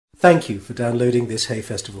Thank you for downloading this Hay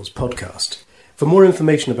Festivals podcast. For more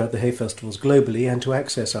information about the Hay Festivals globally and to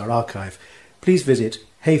access our archive, please visit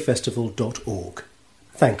hayfestival.org.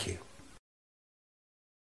 Thank you.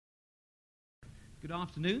 Good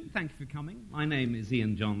afternoon. Thank you for coming. My name is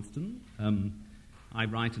Iain Johnstone. I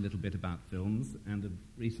write a little bit about films and have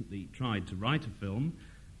recently tried to write a film,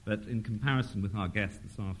 but in comparison with our guest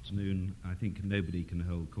this afternoon, I think nobody can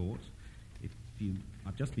hold court.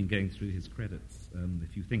 I've just been going through his credits.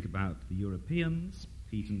 If you think about The Europeans,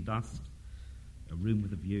 Heat and Dust, A Room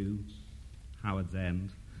with a View, Howard's End,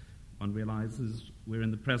 one realises we're in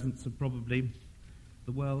the presence of probably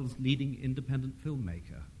the world's leading independent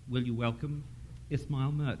filmmaker. Will you welcome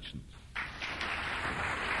Ismail Merchant?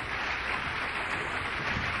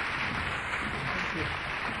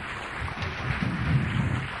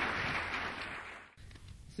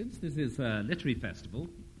 Since this is a literary festival,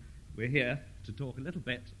 we're here to talk a little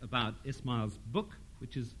bit about Ismail's book,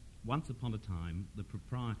 which is Once Upon a Time, The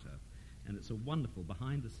Proprietor. And it's a wonderful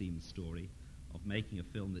behind-the-scenes story of making a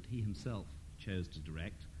film that he himself chose to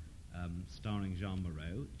direct, starring Jeanne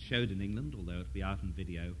Moreau. It showed in England, although it'll be out on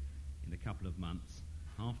video in a couple of months.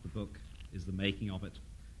 Half the book is the making of it,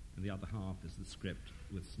 and the other half is the script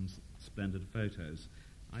with some splendid photos.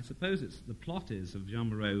 I suppose the plot is of Jeanne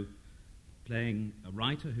Moreau playing a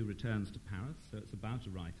writer who returns to Paris, so it's about a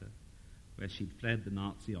writer, where she'd fled the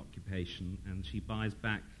Nazi occupation, and she buys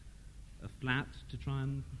back a flat to try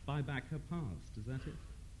and buy back her past. Is that it?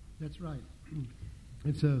 That's right.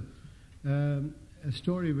 It's a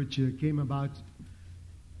story which came about.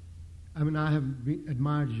 I mean, I have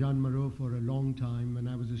admired Jeanne Moreau for a long time when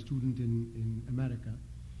I was a student in America,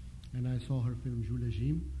 and I saw her film Jules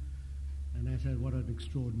Regime, and I said, what an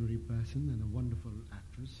extraordinary person and a wonderful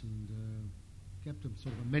actress, and kept a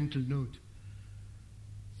sort of a mental note.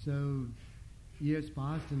 So years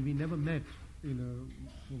passed, and we never met,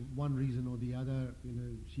 for one reason or the other.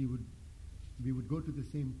 We would go to the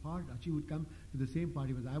same party. She would come to the same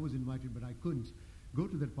party, but I was invited, but I couldn't go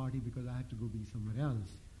to that party because I had to go be somewhere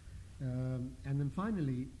else. And then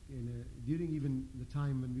finally, during even the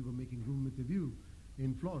time when we were making Room with a View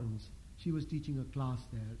in Florence, she was teaching a class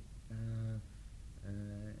there,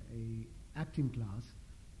 a acting class,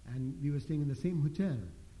 and we were staying in the same hotel,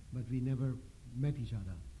 but we never met each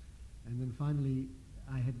other. And then finally,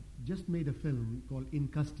 I had just made a film called In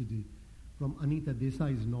Custody from Anita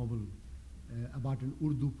Desai's novel about an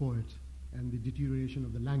Urdu poet and the deterioration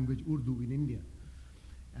of the language Urdu in India.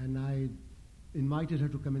 And I invited her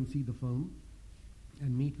to come and see the film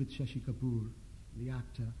and meet with Shashi Kapoor, the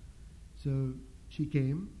actor. So she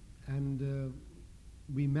came, and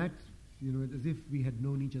we met, as if we had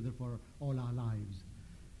known each other for all our lives.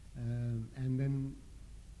 And then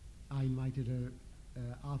I invited her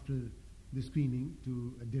after the screening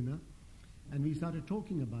to a dinner, and we started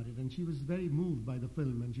talking about it, and she was very moved by the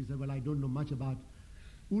film, and she said, well, I don't know much about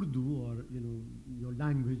Urdu or your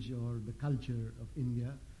language or the culture of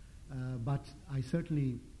India, but I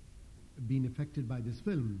certainly been affected by this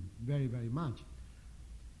film very, very much.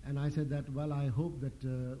 And I said that, well, I hope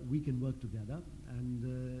that we can work together, and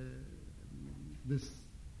this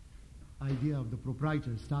idea of The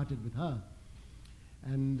Proprietor started with her.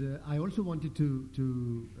 And I also wanted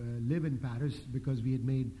to live in Paris because we had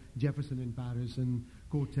made Jefferson in Paris and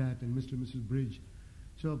Quartet and Mr. and Mrs. Bridge.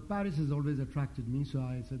 So Paris has always attracted me, so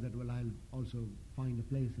I said that, well, I'll also find a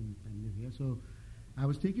place and live here. So I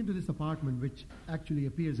was taken to this apartment, which actually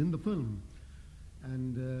appears in the film.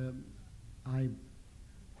 And I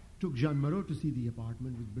took Jeanne Moreau to see the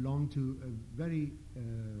apartment, which belonged to a very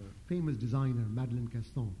famous designer, Madeleine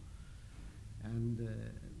Caston. And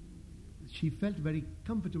she felt very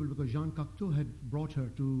comfortable because Jean Cocteau had brought her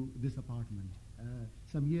to this apartment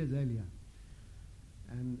some years earlier.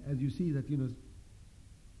 And as you see that,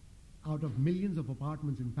 out of millions of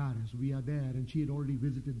apartments in Paris, we are there, and she had already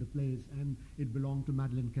visited the place, and it belonged to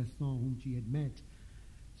Madeleine Caston, whom she had met.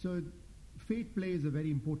 So fate plays a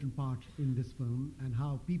very important part in this film, and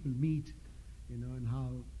how people meet, and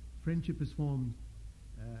how friendship is formed,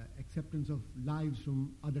 acceptance of lives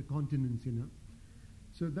from other continents,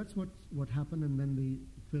 So that's what happened, and then the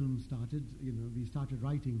film started. We started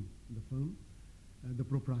writing the film, The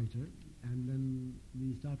Proprietor, and then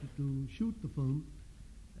we started to shoot the film,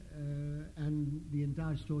 and the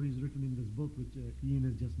entire story is written in this book, which Iain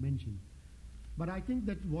has just mentioned. But I think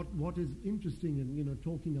that what is interesting in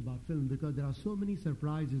talking about film, because there are so many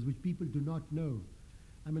surprises which people do not know.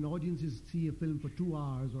 I mean, audiences see a film for 2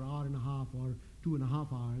 hours or hour and a half or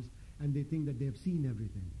 2.5 hours, and they think that they have seen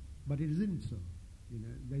everything. But it isn't so.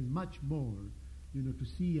 There's much more, to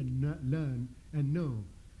see and learn and know.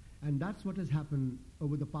 And that's what has happened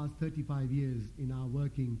over the past 35 years in our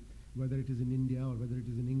working, whether it is in India or whether it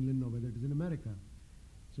is in England or whether it is in America.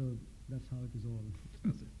 So that's how it is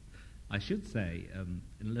all. I should say,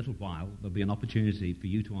 in a little while, there'll be an opportunity for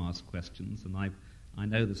you to ask questions, and I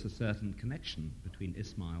know there's a certain connection between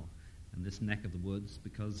Ismail and this neck of the woods,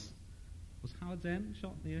 because was Howard's End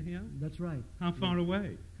shot near here? That's right. How far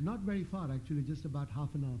away? Not very far, actually, just about half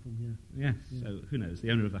an hour from here. Yes, Yeah. so who knows,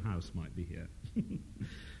 the owner of the house might be here.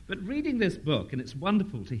 But reading this book, and it's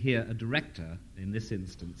wonderful to hear a director, in this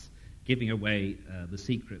instance, giving away the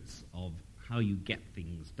secrets of how you get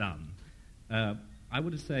things done, I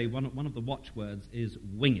would say one of the watchwords is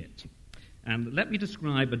wing it. And let me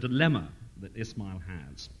describe a dilemma that Ismail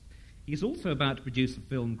has. He's also about to produce a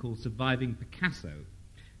film called Surviving Picasso.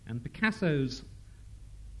 And Picasso's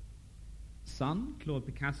son, Claude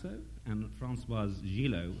Picasso, and Françoise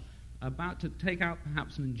Gillot are about to take out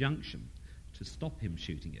perhaps an injunction to stop him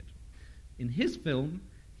shooting it. In his film,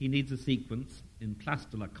 he needs a sequence in Place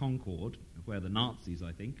de la Concorde, where the Nazis,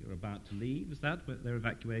 I think, are about to leave. Is that their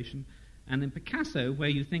evacuation? And in Picasso, where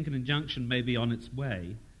you think an injunction may be on its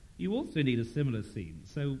way, you also need a similar scene.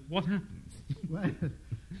 So what happens? Well,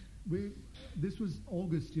 this was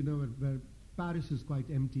August, where Paris is quite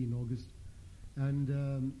empty in August.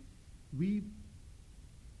 And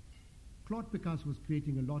Claude Picasso was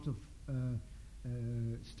creating a lot of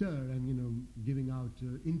stir and, giving out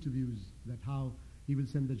interviews that how he will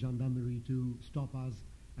send the gendarmerie to stop us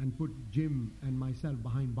and put Jim and myself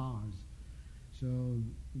behind bars. So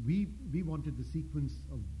we wanted the sequence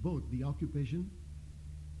of both the occupation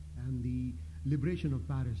and the liberation of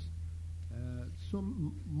Paris.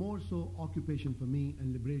 More so occupation for me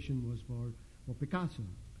and liberation was for Picasso.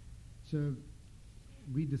 So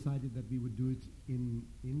we decided that we would do it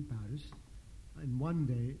in Paris. And one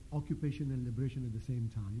day, occupation and liberation at the same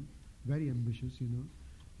time. Very ambitious,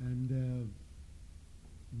 And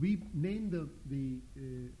we named the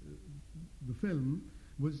film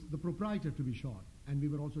was The Proprietor to be shot. And we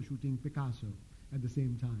were also shooting Picasso at the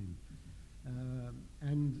same time.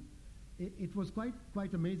 And it was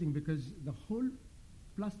quite amazing because the whole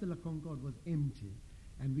Place de la Concorde was empty.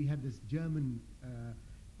 And we had this German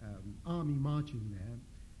army marching there.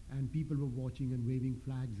 And people were watching and waving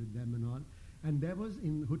flags at them and all. And there was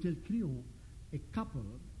in Hotel Crillon a couple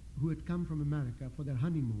who had come from America for their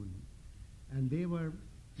honeymoon. And they were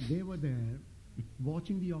there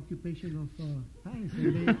watching the occupation of Paris.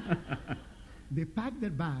 And they packed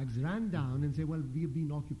their bags, ran down and said, well, we've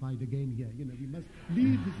been occupied again here. We must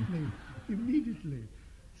leave this place immediately.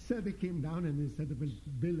 So they came down and they set up a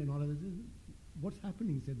bill and all of this. What's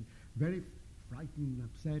happening? He said, very frightened,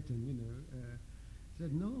 upset, and,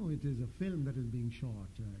 said, no, it is a film that is being shot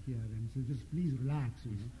here. And so just please relax,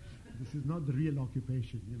 This is not the real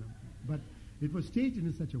occupation, But it was staged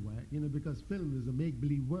in such a way, because film is a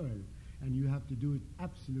make-believe world. And you have to do it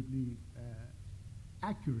absolutely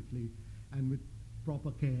accurately and with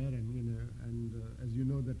proper care, and as you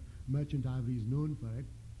know that merchant ivory is known for it.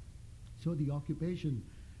 So the occupation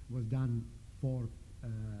was done for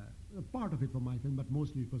part of it for my film, but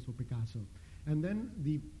mostly it was for Picasso. And then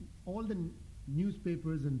all the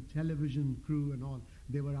newspapers and television crew and all,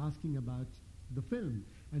 they were asking about the film.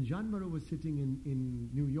 And Jeanne Moreau was sitting in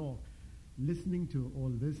New York listening to all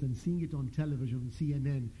this and seeing it on television,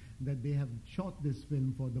 CNN, that they have shot this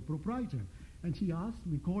film for The Proprietor. And she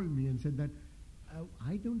called me and said that,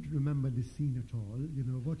 I don't remember this scene at all,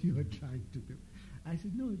 what you were trying to do. I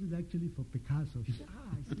said, no, it is actually for Picasso. She said,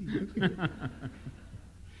 I see, okay.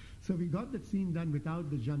 So we got that scene done without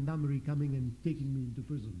the gendarmerie coming and taking me into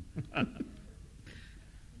prison.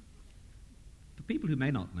 For people who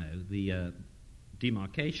may not know, the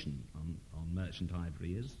demarcation on Merchant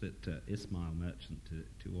Ivory is that Ismail Merchant,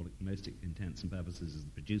 to all most intents and purposes, is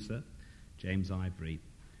the producer. James Ivory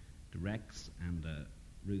directs, and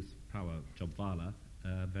Ruth Power Jobvala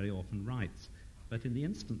very often writes. But in the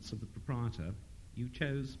instance of The Proprietor, you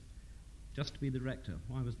chose just to be the director.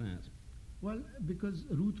 Why was that? Well, because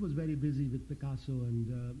Ruth was very busy with Picasso,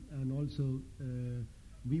 and also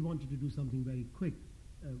we wanted to do something very quick,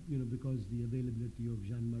 because the availability of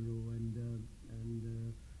Jeanne Moreau,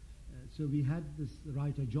 and so we had this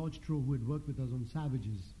writer, George Trow, who had worked with us on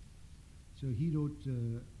Savages. So he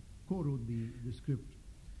co-wrote the script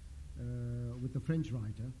with a French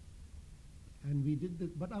writer, and we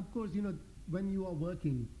did but of course, when you are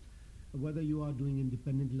working, whether you are doing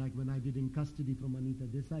independent, like when I did In Custody from Anita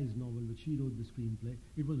Desai's novel, which she wrote the screenplay,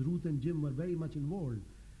 it was Ruth and Jim were very much involved,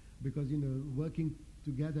 because, working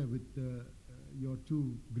together with your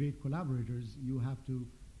two great collaborators, you have to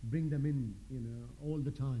bring them in, all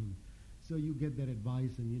the time. So you get their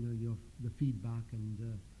advice and, the feedback,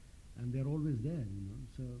 and and they're always there,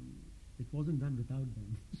 so it wasn't done without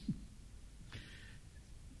them.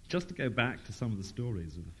 Just to go back to some of the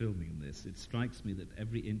stories of the filming in this, it strikes me that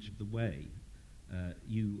every inch of the way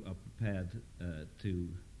you are prepared to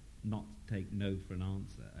not take no for an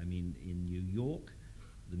answer. I mean, in New York,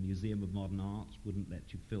 the Museum of Modern Art wouldn't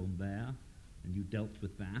let you film there, and you dealt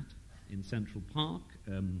with that. In Central Park,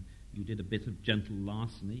 you did a bit of gentle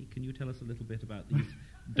larceny. Can you tell us a little bit about these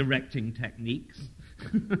directing techniques?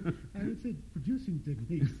 I would say producing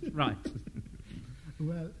techniques. Right.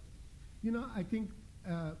 Well, I think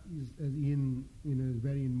as Iain, is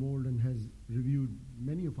very involved and has reviewed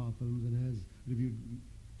many of our films and has reviewed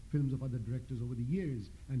films of other directors over the years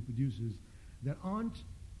and producers, there aren't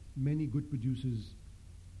many good producers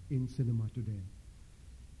in cinema today.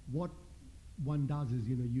 What one does is,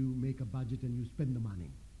 you make a budget and you spend the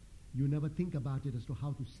money. You never think about it as to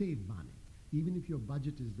how to save money. Even if your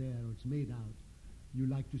budget is there or it's made out, you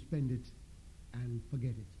like to spend it and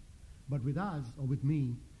forget it. But with us, or with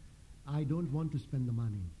me, I don't want to spend the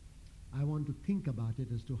money. I want to think about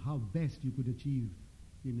it as to how best you could achieve,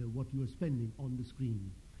 what you are spending on the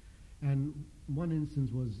screen. And one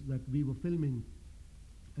instance was that we were filming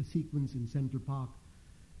a sequence in Central Park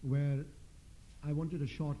where I wanted a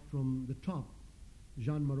shot from the top,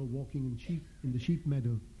 Jeanne Moreau walking in the sheep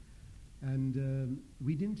meadow. And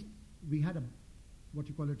we had a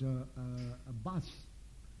bus,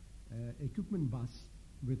 equipment bus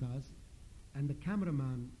with us, and the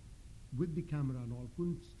cameraman with the camera and all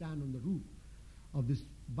couldn't stand on the roof of this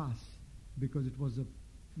bus because it was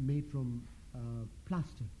made from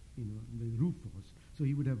plaster, the roof was. So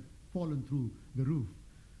he would have fallen through the roof.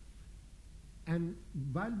 And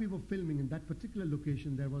while we were filming in that particular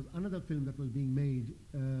location, there was another film that was being made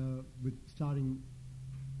starring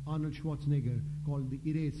Arnold Schwarzenegger called The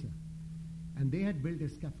Eraser. And they had built a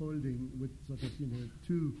scaffolding with sort of,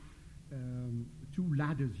 two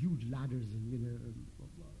ladders, huge ladders,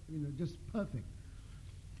 and, just perfect.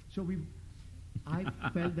 So I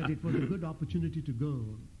felt that it was a good opportunity to go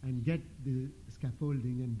and get the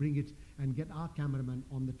scaffolding and bring it and get our cameraman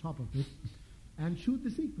on the top of it and shoot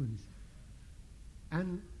the sequence.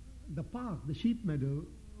 And the park, the sheep meadow,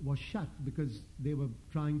 was shut because they were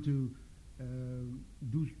trying to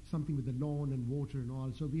do something with the lawn and water and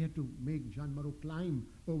all. So we had to make Jeanne Moreau climb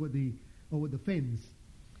over the fence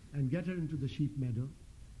and get her into the sheep meadow.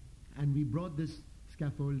 And we brought this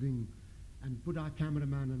scaffolding and put our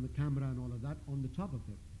cameraman and the camera and all of that on the top of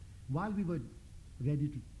it. While we were ready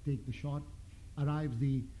to take the shot, arrives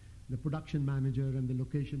the production manager and the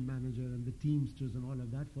location manager and the teamsters and all of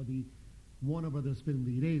that for the Warner Brothers film,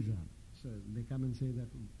 The Eraser. So they come and say that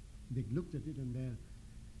they looked at it and their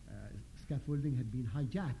scaffolding had been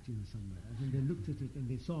hijacked somewhere. And they looked at it and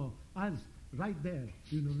they saw us right there,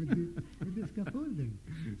 with the scaffolding.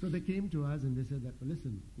 So they came to us and they said that, well,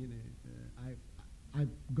 listen, I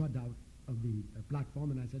got out of the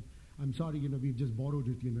platform and I said, I'm sorry, we've just borrowed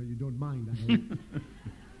it, you don't mind, I hope.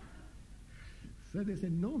 So they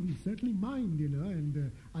said, no, we certainly mind,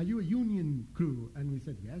 and are you a union crew? And we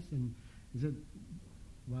said, yes. And he said,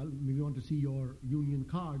 well, we want to see your union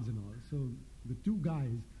cards and all. So the two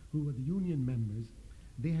guys who were the union members,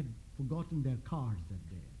 they had forgotten their cards that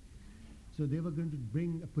day. So they were going to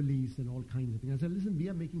bring a police and all kinds of things. I said, listen, we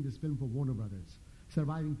are making this film for Warner Brothers,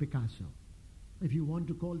 Surviving Picasso. If you want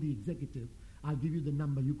to call the executive, I'll give you the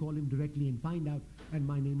number. You call him directly and find out, and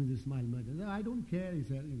my name is Ismail. I don't care, he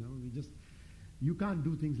said, you can't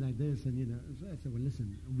do things like this. And, so I said, well,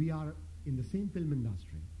 listen, we are in the same film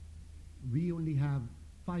industry. We only have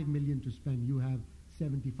 5 million to spend. You have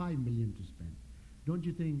 75 million to spend. Don't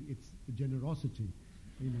you think it's generosity,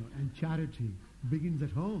 and charity begins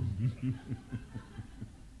at home?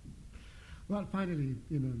 Well, finally,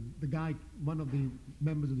 the guy, one of the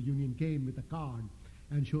members of the union came with a card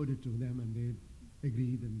and showed it to them, and they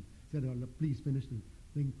agreed and said, oh, look, please finish the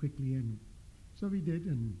thing quickly. And so we did,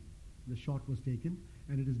 and the shot was taken,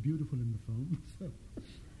 and it is beautiful in the film. So.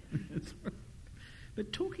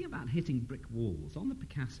 But talking about hitting brick walls, on the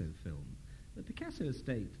Picasso film, the Picasso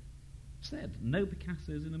estate said no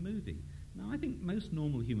Picassos in a movie. Now, I think most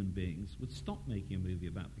normal human beings would stop making a movie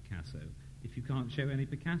about Picasso if you can't show any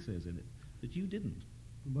Picassos in it. But you didn't.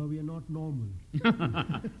 Well, we are not normal.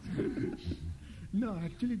 No,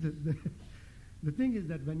 actually, the thing is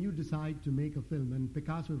that when you decide to make a film, and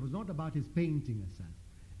Picasso, it was not about his painting as such.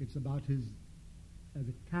 It's about his, as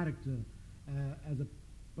a character, as a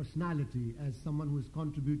personality, as someone who has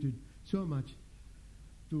contributed so much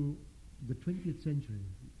to the 20th century,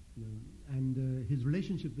 and his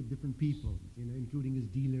relationship with different people, including his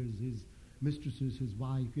dealers, his mistresses, his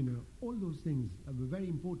wife, all those things were very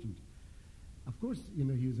important. Of course, he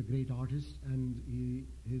is a great artist, and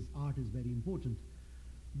his art is very important.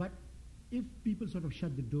 But if people sort of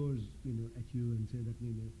shut the doors, at you and say that,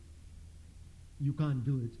 you can't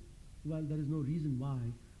do it, well, there is no reason why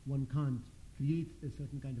one can't create a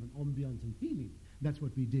certain kind of an ambience and feeling. That's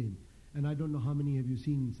what we did. And I don't know how many of you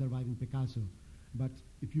seen Surviving Picasso, but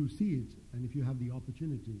if you see it, and if you have the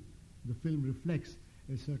opportunity, the film reflects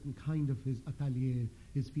a certain kind of his atelier,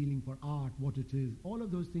 his feeling for art, what it is. All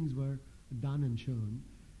of those things were done and shown,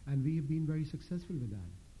 and we have been very successful with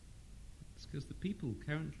that. It's because the people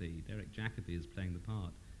currently, Derek Jacobi is playing the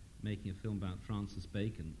part, making a film about Francis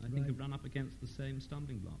Bacon, I think have run up against the same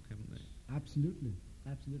stumbling block, haven't they? Absolutely,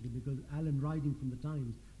 absolutely, because Alan Riding from the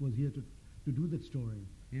Times was here to do that story.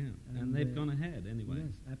 Yeah, and they've gone ahead anyway.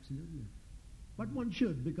 Yes, absolutely. But one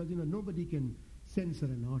should, because, nobody can censor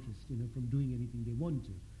an artist, from doing anything they want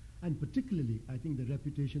to. And particularly, I think the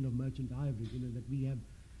reputation of Merchant Ivory, that we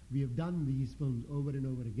have done these films over and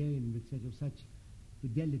over again with such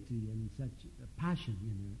fidelity and such passion,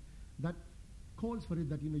 that calls for it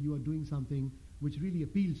that, you are doing something which really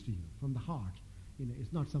appeals to you from the heart.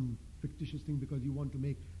 It's not some fictitious thing because you want to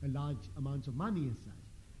make a large amounts of money as such.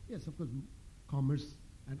 Yes, of course, commerce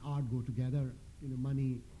and art go together.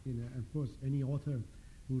 Money, of course, any author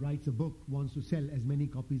who writes a book wants to sell as many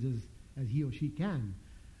copies as he or she can.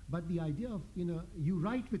 But the idea of, you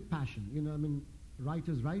write with passion.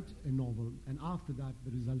 Writers write a novel, and after that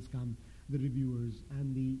the results come, the reviewers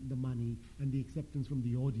and the money and the acceptance from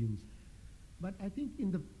the audience. But I think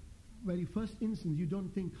in the very first instance, you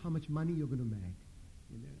don't think how much money you're going to make,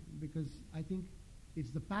 because I think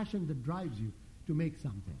it's the passion that drives you to make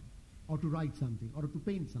something, or to write something, or to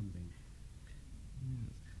paint something.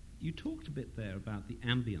 Yes. You talked a bit there about the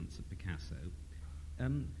ambience of Picasso.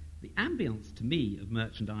 The ambience, to me, of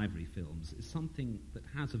Merchant Ivory films is something that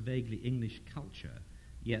has a vaguely English culture,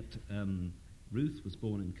 yet Ruth was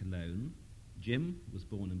born in Cologne, Jim was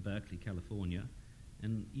born in Berkeley, California,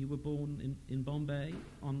 and you were born in Bombay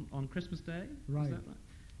on Christmas Day? Right. Is that right?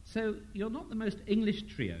 So you're not the most English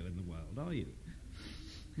trio in the world, are you?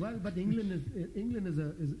 Well, but England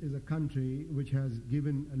is a country which has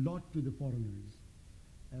given a lot to the foreigners.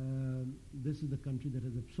 This is the country that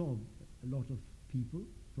has absorbed a lot of people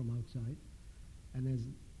from outside and has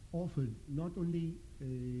offered not only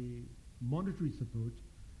monetary support,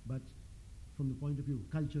 but from the point of view of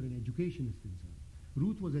culture and education is concerned.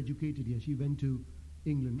 Ruth was educated here. She went to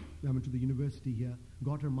England, to the university here,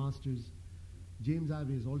 got her master's. James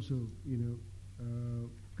Ivory has also,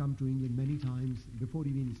 come to England many times before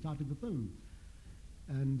he even started the film.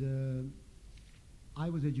 And I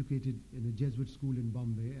was educated in a Jesuit school in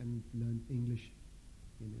Bombay and learned English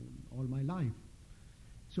all my life.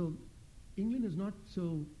 So England is not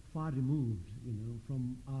so far removed,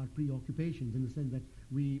 from our preoccupations, in the sense that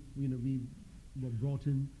we were brought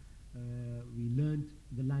in, we learnt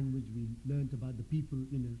the language, we learnt about the people,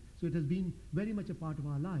 So it has been very much a part of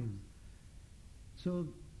our lives. So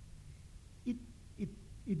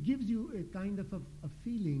it gives you a kind of a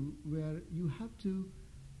feeling where you have to,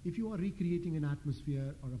 if you are recreating an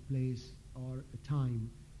atmosphere or a place or a time,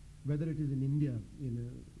 whether it is in India,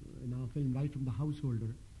 in our film, right from the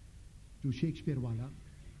householder to Shakespeare Wala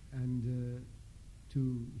and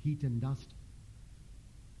to Heat and Dust,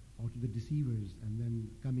 or to the Deceivers, and then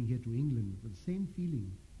coming here to England with the same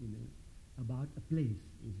feeling, about a place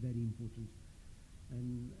is very important.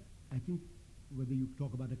 And I think whether you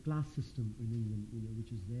talk about a class system in England,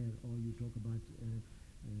 which is there, or you talk about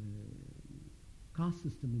caste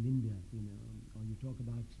system in India, or you talk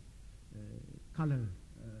about color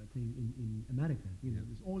thing in America,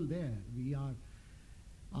 it's all there.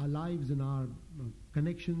 Our lives and our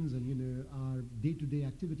connections and our day-to-day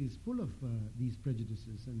activities full of these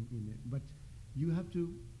prejudices, but you have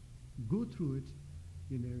to go through it,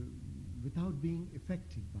 without being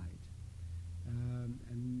affected by it.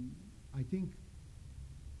 And I think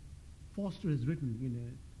Foster has written,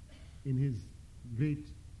 in his great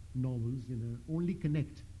novels, only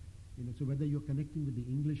connect. So whether you're connecting with the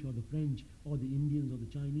English or the French or the Indians or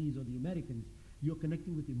the Chinese or the Americans, you're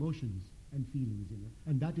connecting with emotions and feelings,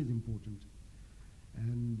 and that is important.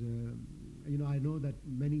 And, I know that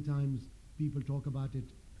many times people talk about it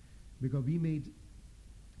because we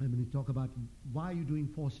talk about why are you doing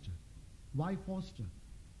Foster? Why Foster?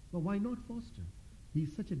 Well, why not Foster?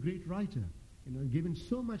 He's such a great writer, given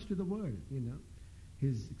so much to the world,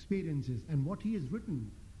 his experiences and what he has written,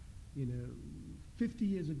 50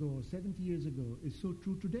 years ago or 70 years ago is so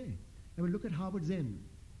true today. Look at Harvard's End.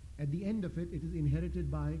 At the end of it, it is inherited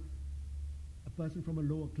by a person from a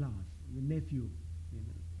lower class, the nephew,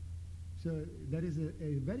 So there is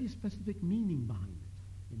a very specific meaning behind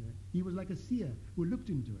it, He was like a seer who looked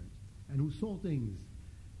into it and who saw things.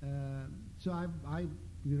 So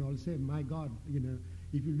I'll say, my God,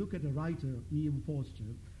 if you look at a writer, E.M. Forster,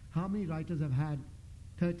 how many writers have had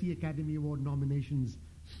 30 Academy Award nominations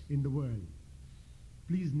in the world?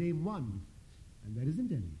 Please name one. And there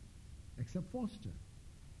isn't any, except Forster.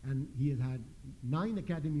 And he has had 9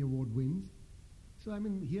 Academy Award wins. So,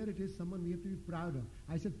 here it is, someone we have to be proud of.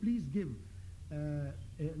 I said, please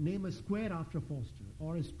name a square after Forster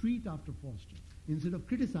or a street after Forster instead of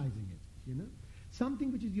criticizing it,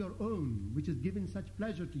 Something which is your own, which has given such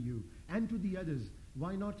pleasure to you and to the others,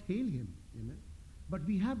 why not hail him, But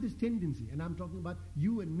we have this tendency, and I'm talking about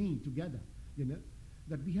you and me together,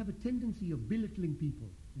 that we have a tendency of belittling people,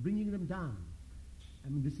 bringing them down.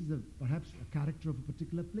 This is perhaps a character of a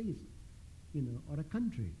particular place, or a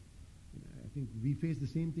country. I think we face the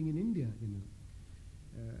same thing in India,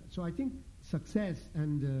 So I think success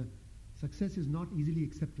is not easily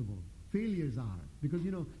acceptable. Failures are. Because,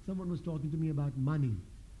 someone was talking to me about money.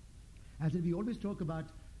 I said, we always talk about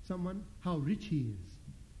someone, how rich he is.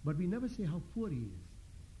 But we never say how poor he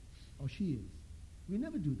is. Or she is. We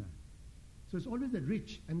never do that. So it's always the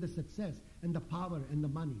rich and the success and the power and the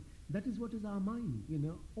money. That is what is our mind,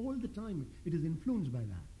 All the time it is influenced by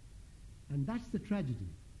that. And that's the tragedy.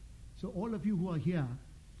 So all of you who are here,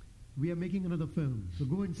 we are making another film. So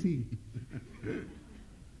go and see. Do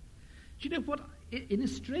you know what? In a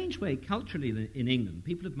strange way, culturally in England,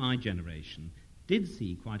 people of my generation did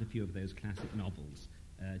see quite a few of those classic novels,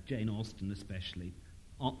 Jane Austen especially,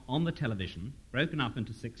 on the television, broken up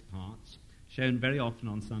into 6 parts, shown very often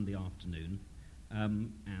on Sunday afternoon,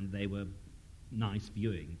 and they were nice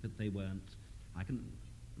viewing, but they weren't. I can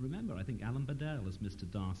remember, I think, Alan Badell as Mr.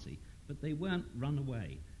 Darcy, but they weren't run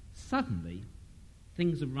away. Suddenly,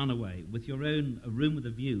 things have run away. With your own A Room with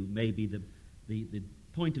a View, maybe the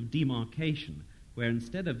point of demarcation, where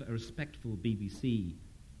instead of a respectful BBC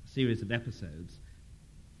series of episodes,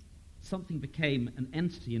 something became an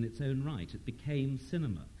entity in its own right. It became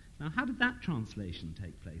cinema. Now, how did that translation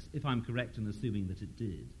take place, if I'm correct in assuming that it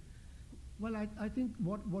did? Well, I think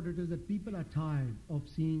what it is that people are tired of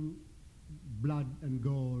seeing blood and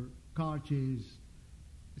gore, car chase,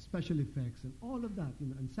 special effects, and all of that,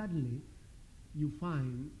 and suddenly you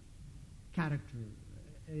find character,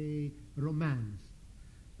 a romance,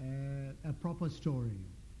 a proper story,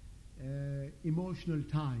 emotional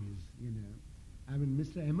ties,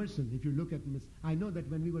 Mr. Emerson, if you look at I know that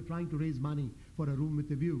when we were trying to raise money for A Room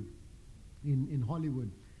with a View in Hollywood,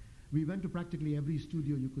 we went to practically every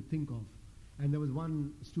studio you could think of. And there was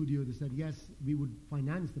one studio that said, yes, we would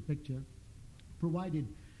finance the picture, provided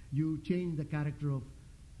you change the character of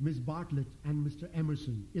Miss Bartlett and Mr.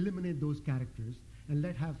 Emerson, eliminate those characters, and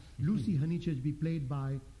have Lucy Honeychurch be played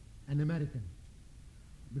by an American,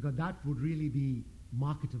 because that would really be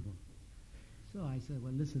marketable. So I said,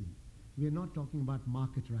 well, listen, we're not talking about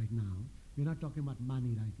market right now. We're not talking about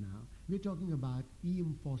money right now. We're talking about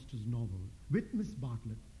E.M. Forster's novel with Miss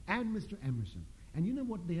Bartlett and Mr. Emerson. And you know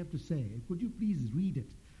what they have to say? Could you please read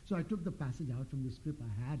it? So I took the passage out from the script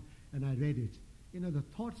I had and I read it. The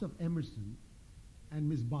thoughts of Emerson and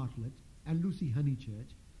Miss Bartlett and Lucy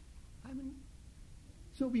Honeychurch.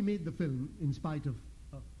 So we made the film in spite of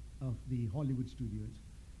the Hollywood studios,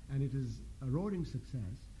 and it is a roaring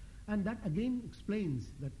success. And that again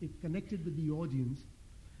explains that it connected with the audience.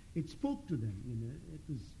 It spoke to them. It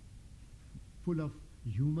was full of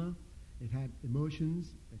humor. It had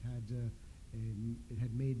emotions. It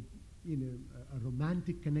had made a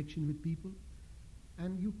romantic connection with people,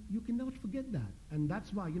 and you cannot forget that. And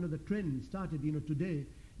that's why the trend started. Today,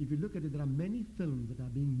 if you look at it, there are many films that are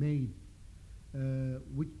being made,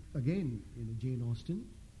 which again, Jane Austen,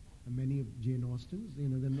 many of Jane Austen's,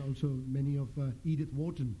 then also many of Edith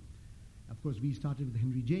Wharton. Of course, we started with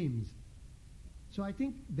Henry James. So I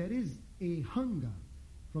think there is a hunger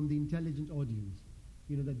from the intelligent audience,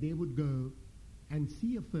 that they would go and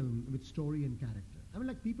see a film with story and character.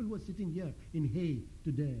 Like people who are sitting here in Hay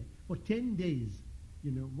today for 10 days,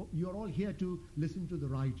 you're all here to listen to the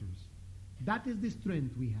writers. That is the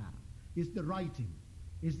strength we have. It's the writing.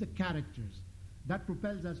 It's the characters. That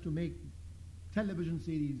propels us to make television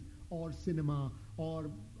series or cinema or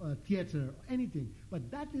theater, or anything.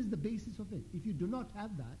 But that is the basis of it. If you do not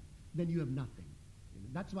have that, then you have nothing.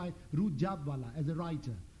 That's why Ruth Jabwala, as a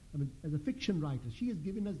writer, as a fiction writer, she has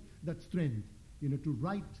given us that strength, to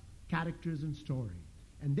write characters and story.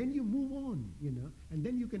 And then you move on, and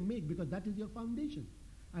then you can make, because that is your foundation.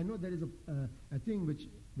 I know there is a thing which,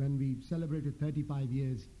 when we celebrated 35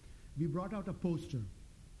 years, we brought out a poster.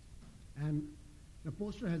 And the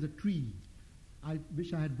poster has a tree. I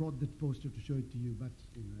wish I had brought that poster to show it to you, but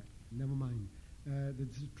never mind.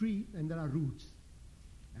 there's a tree and there are roots.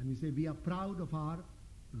 And we say, we are proud of our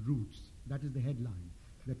roots. That is the headline.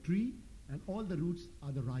 The tree and all the roots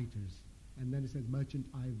are the writers. And then it says Merchant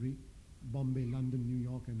Ivory, Bombay, London, New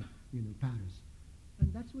York, and Paris.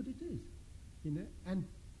 And that's what it is. And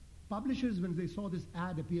publishers, when they saw this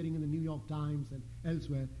ad appearing in the New York Times and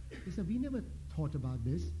elsewhere, they said, we never thought about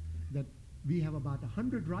this, that we have about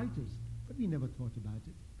 100 writers, but we never thought about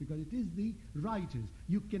it, because it is the writers.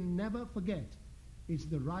 You can never forget, it's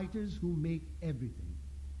the writers who make everything.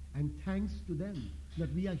 And thanks to them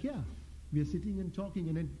that we are here. We are sitting and talking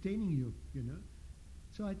and entertaining you,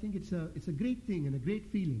 So I think it's a great thing and a great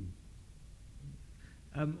feeling.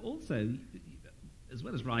 Also, as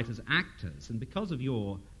well as writers, actors, and because of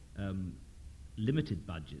your limited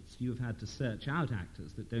budgets, you have had to search out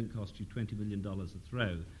actors that don't cost you $20 million a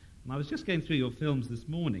throw. And I was just going through your films this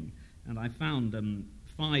morning, and I found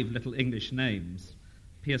 5 little English names: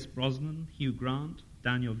 Pierce Brosnan, Hugh Grant,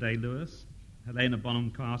 Daniel Day-Lewis, Helena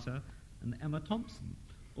Bonham Carter, and Emma Thompson,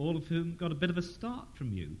 all of whom got a bit of a start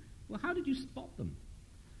from you. Well, how did you spot them?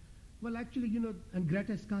 Well, actually, and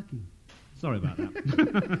Greta Skaki. Sorry about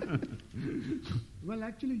that. Well,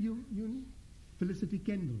 actually, you Felicity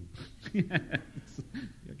Kendall. Yes.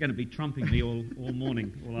 You're going to be trumping me all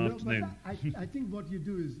morning, all afternoon. But I think what you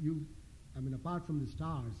do is apart from the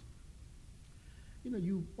stars,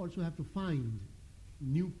 you also have to find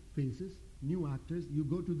new faces, new actors. You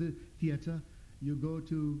go to the theatre, you go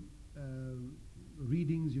to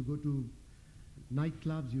readings, you go to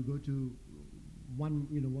nightclubs, you go to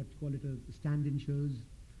stand-in shows.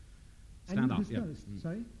 Stand-up, yeah.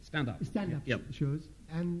 Sorry? Stand-up. Stand-up yep. shows.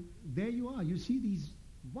 And there you are. You see these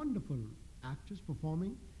wonderful actors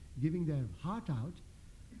performing, giving their heart out,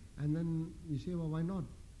 and then you say, well, why not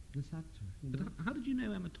this actor? But how did you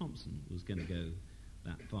know Emma Thompson was going to go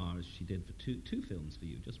that far as she did for two films for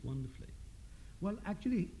you, just wonderfully? Well,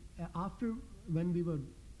 actually, after when we were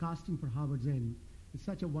casting for Harvard's End, it's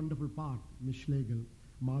such a wonderful part, Miss Schlegel,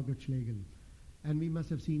 Margaret Schlegel, and we must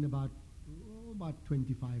have seen about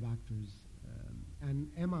 25 actors.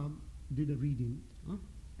 And Emma did a reading,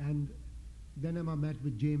 and then Emma met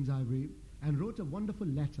with James Ivory and wrote a wonderful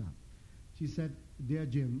letter. She said, "Dear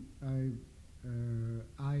Jim,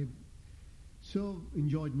 I so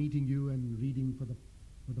enjoyed meeting you and reading for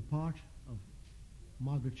the part of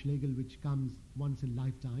Margaret Schlegel, which comes once in a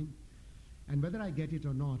lifetime. And whether I get it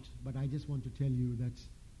or not, but I just want to tell you that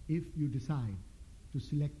if you decide to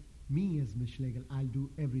select me as Miss Schlegel, I'll do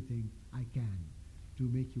everything I can to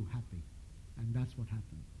make you happy." And that's what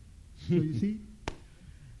happened. So you see,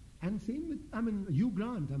 and same with, Hugh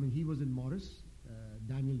Grant, he was in Morris,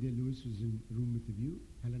 Daniel Day-Lewis was in Room with the View,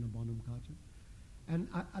 Helena Bonham Carter. And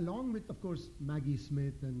along with, of course, Maggie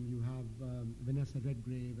Smith, and you have Vanessa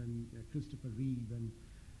Redgrave and Christopher Reeve and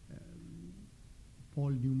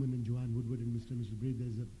Paul Newman and Joanne Woodward and Mr. and Mrs. Brave.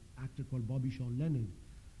 There's an actor called Bobby Sean Leonard,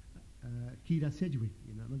 Kira Sedgwick,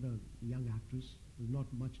 another young actress who's not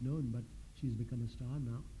much known, but she's become a star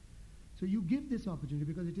now. So you give this opportunity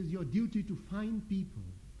because it is your duty to find people,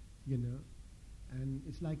 and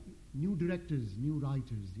it's like new directors, new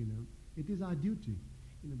writers, It is our duty.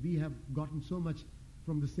 We have gotten so much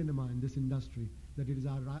from the cinema in this industry that it is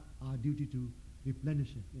our duty to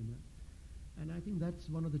replenish it, And I think that's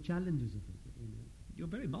one of the challenges of it, You're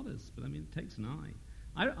very modest, but it takes an eye.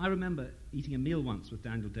 I remember eating a meal once with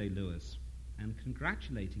Daniel Day-Lewis and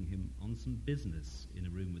congratulating him on some business in A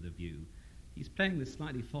Room with a View. He's playing this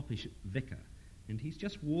slightly foppish vicar, and he's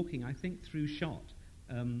just walking, I think, through shot.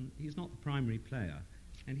 He's not the primary player,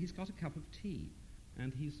 and he's got a cup of tea,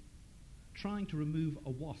 and he's trying to remove a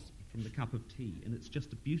wasp from the cup of tea, and it's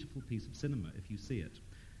just a beautiful piece of cinema if you see it.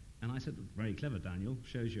 And I said, "Very clever, Daniel,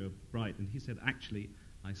 shows you're bright." And he said, "Actually,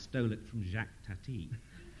 I stole it from Jacques Tati."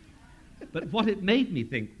 But what it made me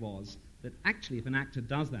think was that actually if an actor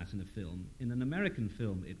does that in a film, in an American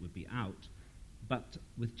film it would be out, but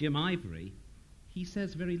with Jim Ivory, he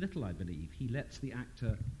says very little, I believe. He lets the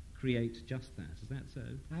actor create just that. Is that so?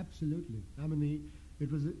 Absolutely.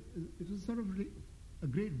 It was sort of a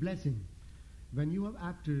great blessing when you have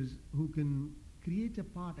actors who can create a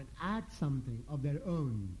part and add something of their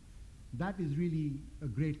own. That is really a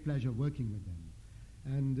great pleasure working with them.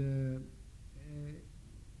 And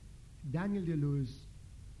Daniel Day-Lewis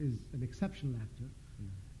is an exceptional actor.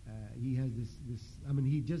 He has this.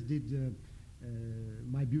 He just did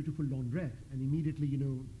My Beautiful Laundrette, and immediately,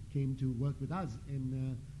 came to work with us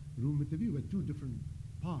in Room with the View with 2 different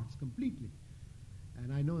parts completely.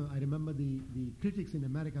 And I remember the critics in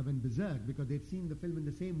America went berserk because they'd seen the film in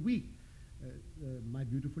the same week, My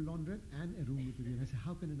Beautiful Laundrette and A Room with the View. And I said,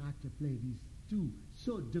 how can an actor play these 2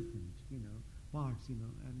 so different, parts,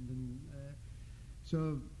 And then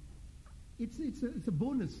So it's a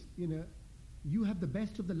bonus, you know. You have the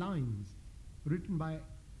best of the lines written by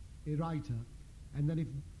a writer, and then if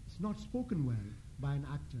it's not spoken well by an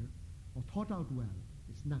actor or thought out well,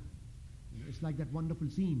 it's nothing. You know, it's like that wonderful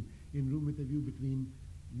scene in Room with a View between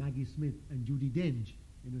Maggie Smith and Judi Dench,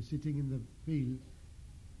 you know, sitting in the field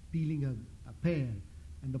peeling a pear,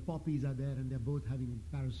 and the poppies are there, and they're both having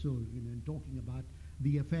a parasol, you know, and talking about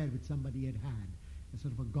the affair which somebody had, a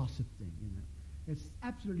sort of a gossip thing, you know. It's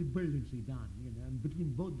absolutely brilliantly done, you know, and between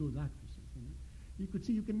both those actresses, you know, you could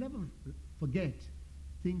see you can never forget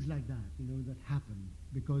things like that, you know, that happen,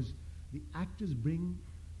 because the actors bring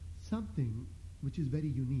something which is very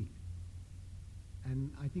unique.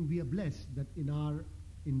 And I think we are blessed that in our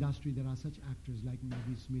industry there are such actors like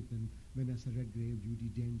Maggie Smith and Vanessa Redgrave, Judi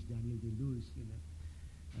Dench, Daniel Day-Lewis, you know,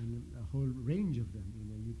 and a whole range of them, you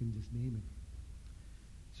know, you can just name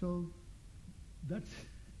it. So that's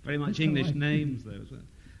very much English names, though, as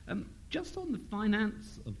well. Just on the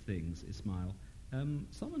finance of things, Ismail,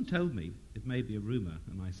 someone told me, it may be a rumour,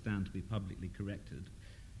 and I stand to be publicly corrected,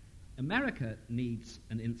 America needs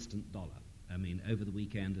an instant dollar. I mean, over the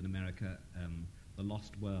weekend in America, The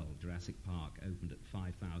Lost World, Jurassic Park, opened at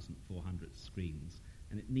 5,400 screens,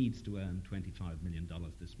 and it needs to earn $25 million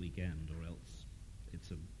this weekend, or else it's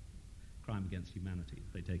a crime against humanity.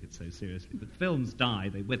 They take it so seriously. But films die,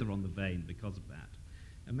 they wither on the vane because of that.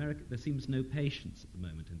 America, there seems no patience at the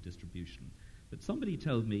moment in distribution. But somebody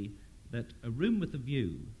told me that A Room with a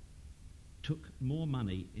View took more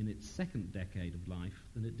money in its second decade of life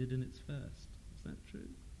than it did in its first. Is that true?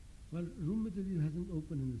 Well, Room with a View hasn't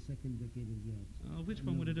opened in the second decade as yet. Oh, which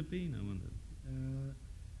one would it have been, I wonder?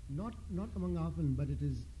 Not among our film, but it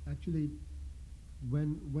is actually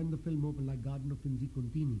when the film opened, like Garden of Finzi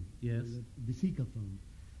Contini, yes, the Sika film,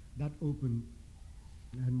 that opened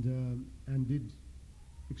and did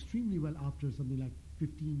extremely well after something like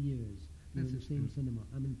 15 years in the same cinema.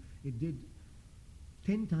 I mean, it did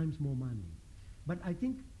 10 times more money. But I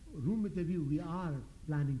think Room with a View, we are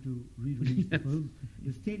planning to re-release the film.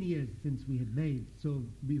 It's 10 years since we had made, so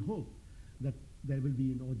we hope that there will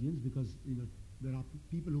be an audience, because, you know, there are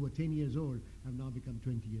people who were 10 years old have now become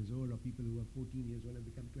 20 years old, or people who were 14 years old have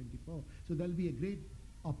become 24. So there'll be a great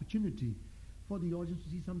opportunity for the audience to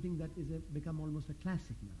see something that is become almost a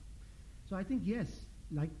classic now. So I think, yes,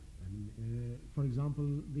 like, for example,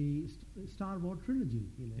 the Star Wars trilogy,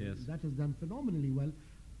 you know, yes, that has done phenomenally well.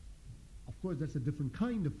 Of course, that's a different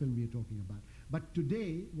kind of film we are talking about. But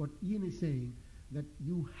today, what Iain is saying, that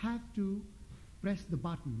you have to press the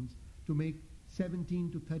buttons to make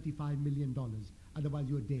 $17 to $35 million, otherwise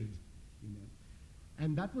you're dead, you know.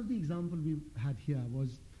 And that was the example we had here,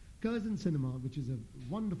 was Curzon Cinema, which is a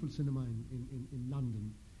wonderful cinema in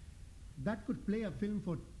London, that could play a film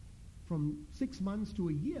from 6 months to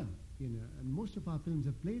a year, you know, and most of our films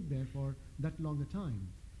have played there for that long a time.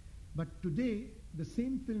 But today, the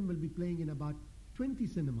same film will be playing in about 20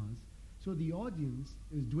 cinemas, so the audience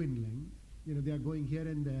is dwindling, you know, they are going here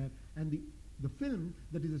and there, and the film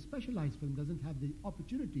that is a specialized film doesn't have the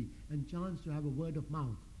opportunity and chance to have a word of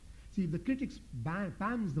mouth. See, if the critics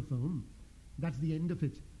pans the film, that's the end of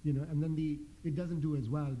it, you know, and then it doesn't do as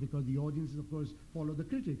well, because the audiences, of course, follow the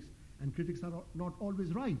critics, and critics are not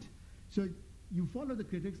always right. So you follow the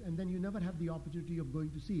critics, and then you never have the opportunity of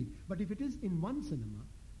going to see it. But if it is in one cinema,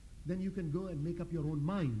 then you can go and make up your own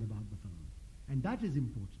mind about the film. And that is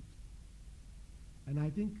important. And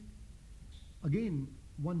I think, again,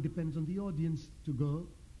 one depends on the audience to go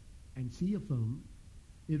and see a film,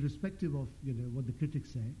 irrespective of, you know, what the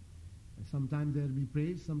critics say. Sometimes there'll be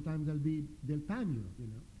praise, sometimes they'll pan you, you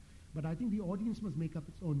know. But I think the audience must make up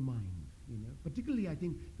its own mind, you know. Particularly, I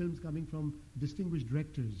think, films coming from distinguished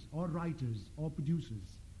directors or writers or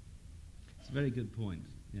producers. It's a very good point.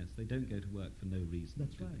 Yes, they don't go to work for no reason.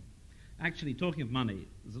 That's right. Actually, talking of money,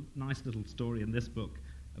 there's a nice little story in this book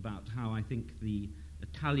about how I think the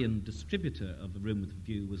Italian distributor of The Room with a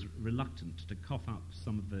View was reluctant to cough up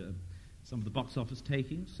some of the box office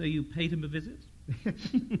takings, so you paid him a visit?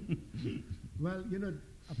 Well, you know,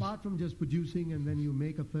 apart from just producing and then you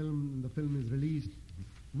make a film and the film is released,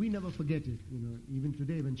 we never forget it, you know. Even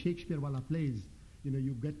today, when Shakespeare Wala plays, you know,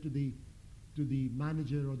 you get to the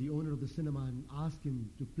manager or the owner of the cinema and ask him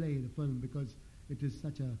to play the film, because it is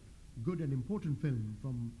such a good and important film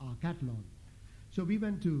from our catalogue. So we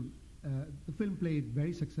went to, the film played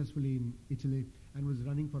very successfully in Italy and was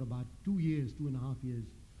running for about 2 years, 2.5 years.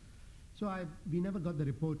 So we never got the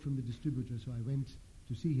report from the distributor, so I went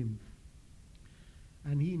to see him.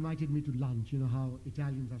 And he invited me to lunch. You know how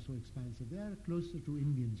Italians are so expansive. They are closer to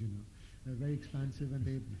Indians, you know. They're very expansive, and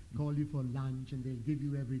they call you for lunch, and they'll give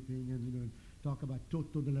you everything. And, you know, talk about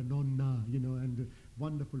Toto della Nonna, and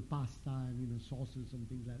wonderful pasta and, sauces and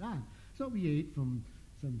things like that. So we ate from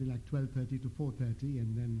something like 12:30 to 4:30,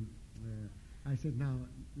 and then I said, now,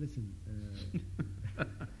 listen,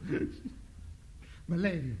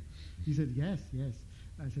 Valerio. He said, yes.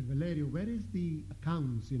 I said, Valerio, where is the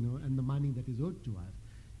accounts, and the money that is owed to us?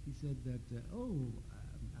 He said that,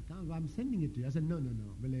 accounts, I'm sending it to you. I said, no,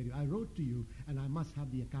 Valerio, I wrote to you, and I must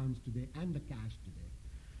have the accounts today and the cash today.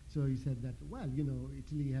 So he said that, well,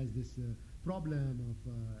 Italy has this problem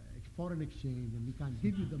of foreign exchange, and we can't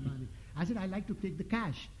give you the money. I said, I like to take the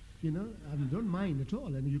cash, I don't mind at all,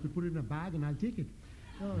 and you could put it in a bag, and I'll take it.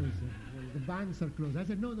 Oh, he said, well, the banks are closed. I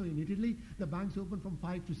said, no, in Italy, the banks open from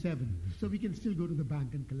 5 to 7, so we can still go to the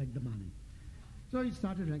bank and collect the money. So he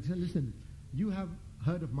started, I said, listen, you have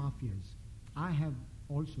heard of mafias.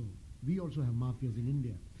 We also have mafias in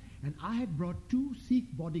India. And I had brought 2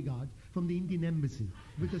 Sikh bodyguards from the Indian embassy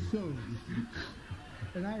with a sword.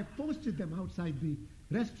 And I posted them outside the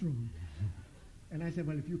restroom. And I said,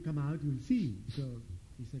 well, if you come out, you'll see. So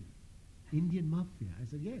he said, Indian mafia. I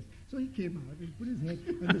said, yes. So he came out and put his head,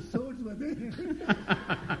 and the swords were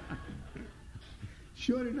there.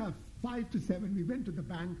 Sure enough, 5 to 7, we went to the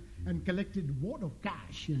bank and collected wad of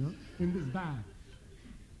cash, in this bag.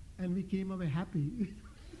 And we came away happy.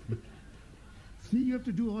 See, you have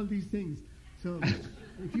to do all these things. So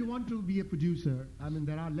if you want to be a producer,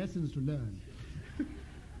 there are lessons to learn.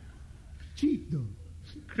 Cheap, though.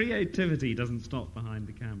 Creativity doesn't stop behind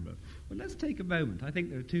the camera. Well, let's take a moment. I think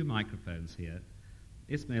there are 2 microphones here.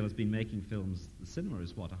 Ismail has been making films. The cinema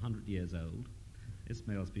is, 100 years old.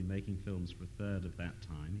 Ismail has been making films for a third of that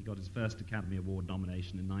time. He got his first Academy Award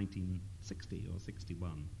nomination in 1960 or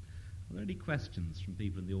 61. Are there any questions from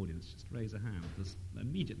people in the audience? Just raise a hand. There's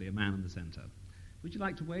immediately a man in the centre. Would you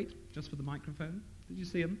like to wait just for the microphone? Did you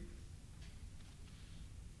see him?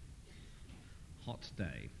 Hot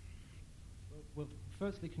day. Well,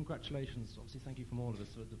 firstly, congratulations. Obviously, thank you from all of us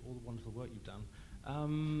for all the wonderful work you've done.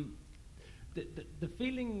 The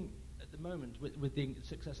feeling at the moment with the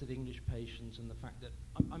success of the English Patients and the fact that,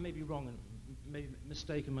 I may be wrong and may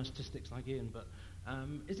mistaken my statistics like Iain, but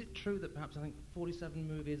is it true that perhaps, I think, 47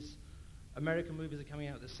 American movies are coming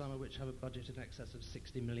out this summer which have a budget in excess of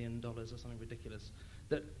 $60 million or something ridiculous,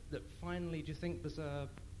 that finally, do you think there's a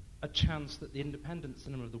chance that the independent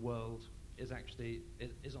cinema of the world is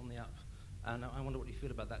on the up? And I wonder what you feel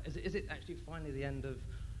about that. Is it actually finally the end of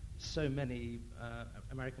so many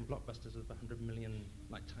American blockbusters of 100 million,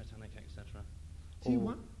 like Titanic, etc.? See,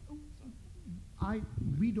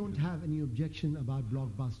 we don't have any objection about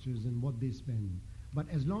blockbusters and what they spend. But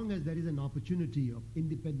as long as there is an opportunity of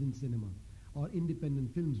independent cinema or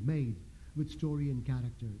independent films made with story and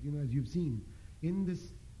character, as you've seen, in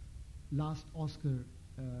this last Oscar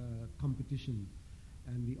competition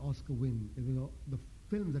and the Oscar win, the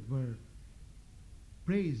films that were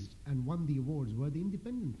praised and won the awards were the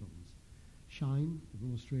independent films. Shine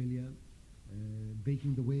from Australia,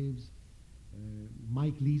 Breaking the Waves,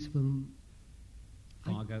 Mike Lee's film,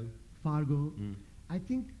 Fargo. I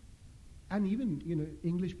think, and even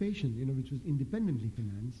English Patient, which was independently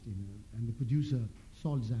financed, and the producer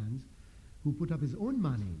Saul Zaentz, who put up his own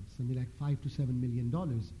money, something like $5 to $7 million,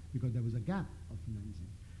 because there was a gap of financing.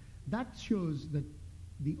 That shows that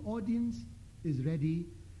the audience is ready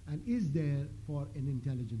and is there for an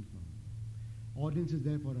intelligent film. Audience is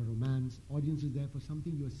there for a romance. Audience is there for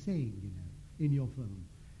something you're saying, in your film.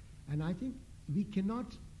 And I think we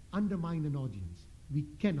cannot undermine an audience. We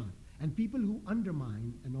cannot. And people who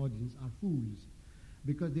undermine an audience are fools,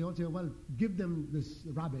 because they all say, well, give them this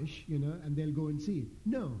rubbish, and they'll go and see it.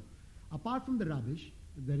 No. Apart from the rubbish,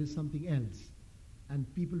 there is something else.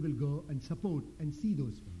 And people will go and support and see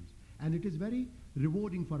those films. And it is very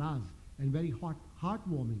rewarding for us and very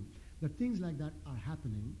heartwarming that things like that are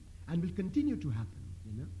happening and will continue to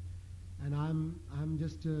happen, And I'm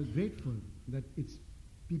just grateful that it's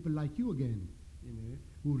people like you again,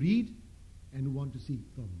 who read and who want to see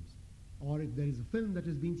films. Or if there is a film that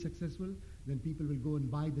has been successful, then people will go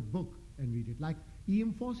and buy that book and read it. Like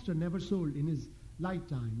E.M. Forster never sold in his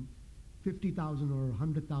lifetime 50,000 or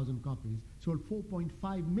 100,000 copies, sold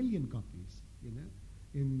 4.5 million copies,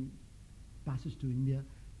 in Passage to India,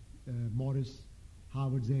 Morris,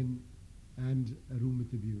 Howard's End, and A Room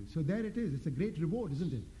with a View. So there it is. It's a great reward,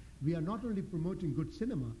 isn't it? We are not only promoting good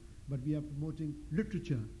cinema, but we are promoting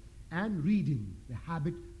literature and reading, the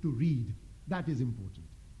habit to read. That is important.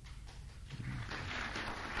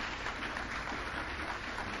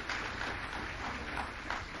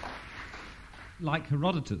 Like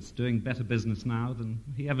Herodotus, doing better business now than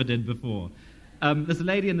he ever did before. There's a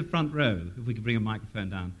lady in the front row, if we could bring a microphone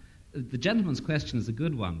down. The gentleman's question is a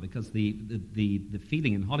good one, because the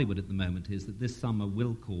feeling in Hollywood at the moment is that this summer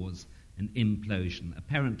will cause an implosion.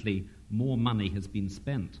 Apparently, more money has been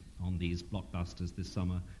spent on these blockbusters this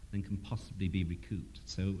summer than can possibly be recouped.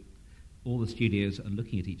 So all the studios are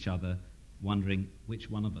looking at each other, wondering which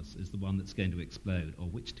one of us is the one that's going to explode, or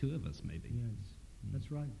which two of us, maybe. Yes,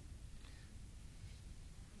 that's right.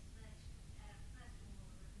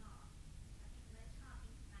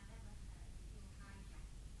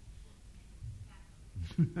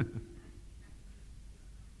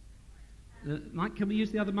 Mike, can we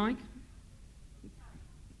use the other mic?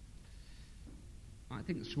 I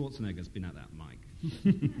think Schwarzenegger's been at that mic.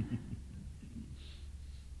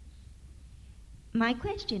 My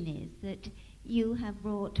question is that you have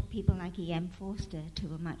brought people like E.M. Forster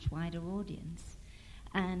to a much wider audience,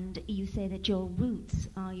 and you say that your roots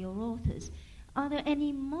are your authors. Are there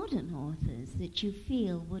any modern authors that you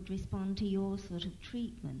feel would respond to your sort of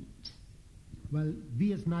treatment? Well,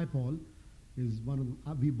 V.S. Naipaul is one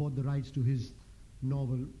of we bought the rights to his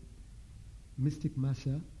novel Mystic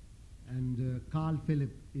Massa, and Carl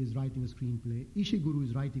Phillip is writing a screenplay. Ishiguro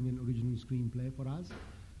is writing an original screenplay for us.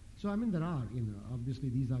 So, I mean, there are, obviously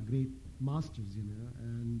these are great masters,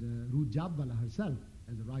 and Ruth Jabwala herself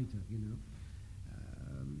as a writer,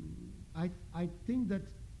 I think that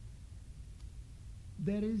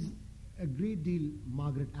there is a great deal.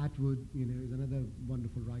 Margaret Atwood, is another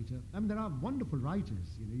wonderful writer. I mean, there are wonderful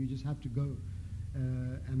writers, you just have to go,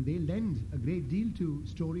 and they lend a great deal to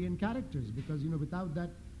story and characters, because, without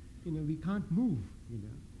that, we can't move,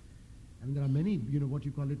 I mean, there are many, what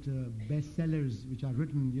you call it, bestsellers, which are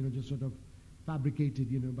written, just sort of fabricated,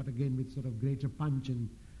 but again with sort of greater punch.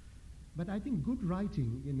 But I think good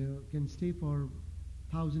writing, can stay for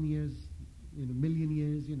 1,000 years, million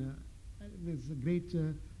years, It's a great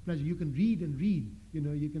pleasure. You can read and read,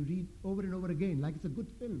 you can read over and over again, like it's a good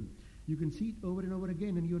film. You can see it over and over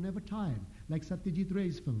again, and you're never tired, like Satyajit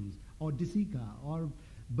Ray's films, or De Sica, or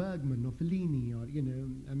Bergman, or Fellini, or,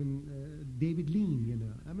 David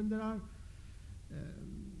Lean, I mean, there are,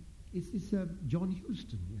 it's John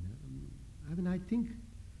Huston, I mean, I think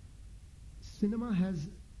cinema has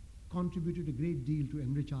contributed a great deal to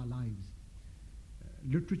enrich our lives.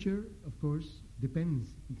 Literature, of course,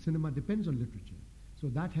 cinema depends on literature, so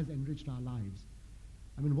that has enriched our lives.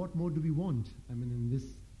 I mean, what more do we want? I mean, in this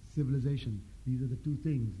civilization, these are the two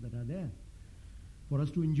things that are there for us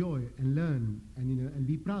to enjoy and learn and, and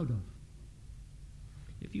be proud of.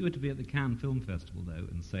 If you were to be at the Cannes Film Festival, though,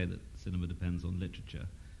 and say that cinema depends on literature,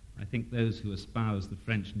 I think those who espouse the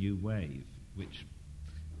French New Wave, which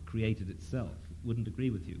created itself, wouldn't agree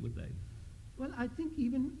with you, would they? Well, I think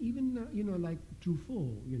even like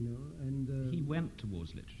Truffaut, and... he went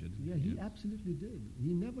towards literature, didn't he? Yeah, he absolutely did.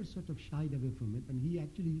 He never sort of shied away from it, and he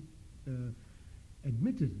actually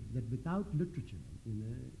admitted that without literature,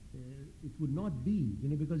 it would not be,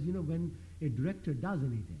 because, when a director does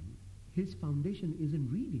anything, his foundation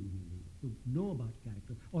isn't reading, really, to know about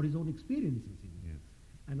character or his own experiences, Yes.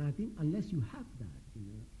 And I think unless you have that,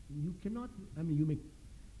 you cannot, I mean, you may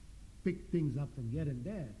pick things up from here and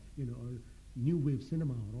there, or new wave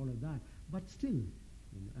cinema or all of that, but still,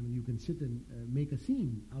 I mean, you can sit and make a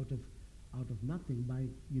scene out of nothing by,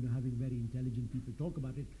 having very intelligent people talk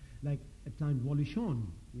about it, like at times Wally Shawn,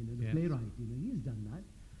 the Yes. playwright, he's done that.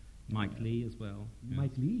 Mike Lee as well. Yes.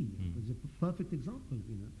 Mike Lee was a perfect example,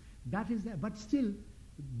 That is that, but still,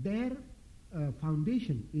 their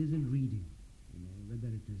foundation is in reading, whether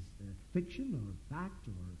it is fiction or fact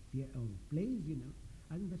or plays,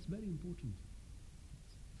 I think that's very important.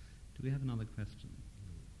 Do we have another question?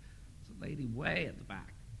 There's a lady way at the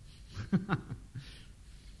back.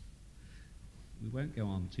 We won't go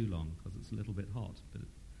on too long because it's a little bit hot, but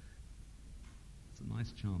it's a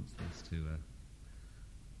nice chance this to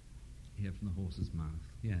hear from the horse's mouth.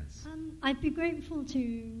 Yes. I'd be grateful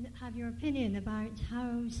to have your opinion about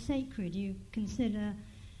how sacred you consider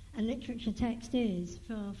a literature text is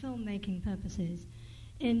for filmmaking purposes,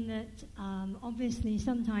 in that obviously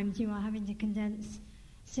sometimes you are having to condense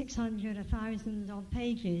 600, 1,000 odd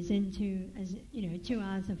pages into, 2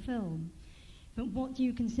 hours of film. But what do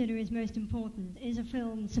you consider is most important? Is a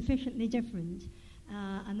film sufficiently different,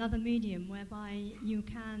 another medium whereby you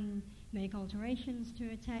can make alterations to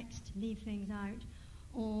a text, leave things out,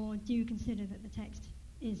 or do you consider that the text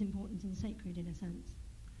is important and sacred in a sense?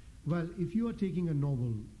 Well, if you are taking a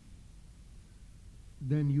novel,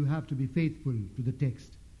 then you have to be faithful to the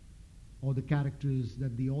text or the characters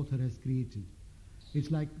that the author has created. It's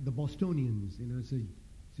like The Bostonians, it's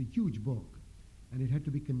a huge book, and it had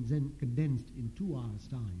to be condensed in 2 hours'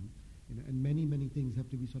 time, and many, many things have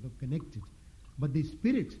to be sort of connected. But the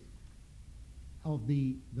spirit of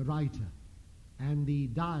the writer and the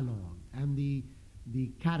dialogue and the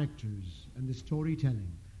characters and the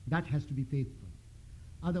storytelling, that has to be faithful.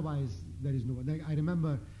 Otherwise, there is no... I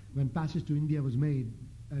remember when Passage to India was made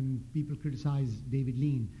and people criticized David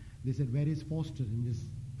Lean, they said, where is Foster in this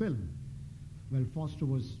film? Well, Foster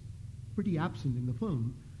was pretty absent in the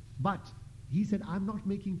film, but he said, I'm not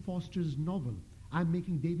making Foster's novel. I'm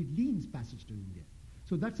making David Lean's Passage to India.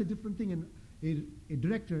 So that's a different thing, and a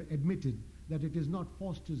director admitted that it is not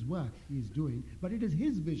Foster's work he's doing, but it is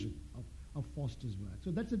his vision of Foster's work.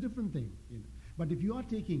 So that's a different thing. But if you are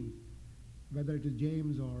taking, whether it is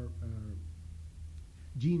James or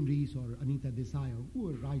Jean Rhys or Anita Desai, or who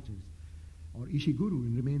are writers, or Ishiguro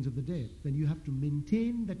in Remains of the Dead, then you have to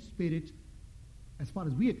maintain that spirit as far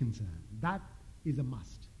as we are concerned. That is a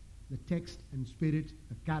must. The text and spirit,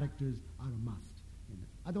 the characters are a must.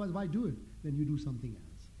 Otherwise, why do it? Then you do something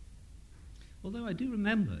else. Although I do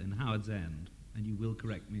remember in Howard's End, and you will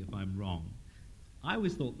correct me if I'm wrong, I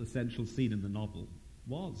always thought the central scene in the novel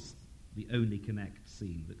was the only connect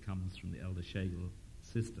scene that comes from the elder Schlegel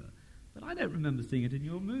sister. But I don't remember seeing it in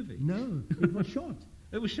your movie. No, it was shot.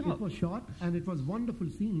 It was shot? It was shot, and it was a wonderful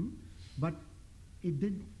scene, but it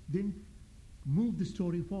didn't move the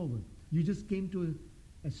story forward. You just came to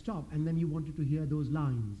a stop, and then you wanted to hear those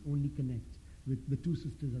lines, only connect, with the two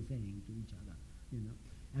sisters are saying to each other,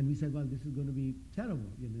 And we said, well, this is going to be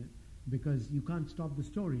terrible, because you can't stop the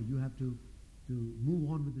story. You have to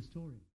move on with the story.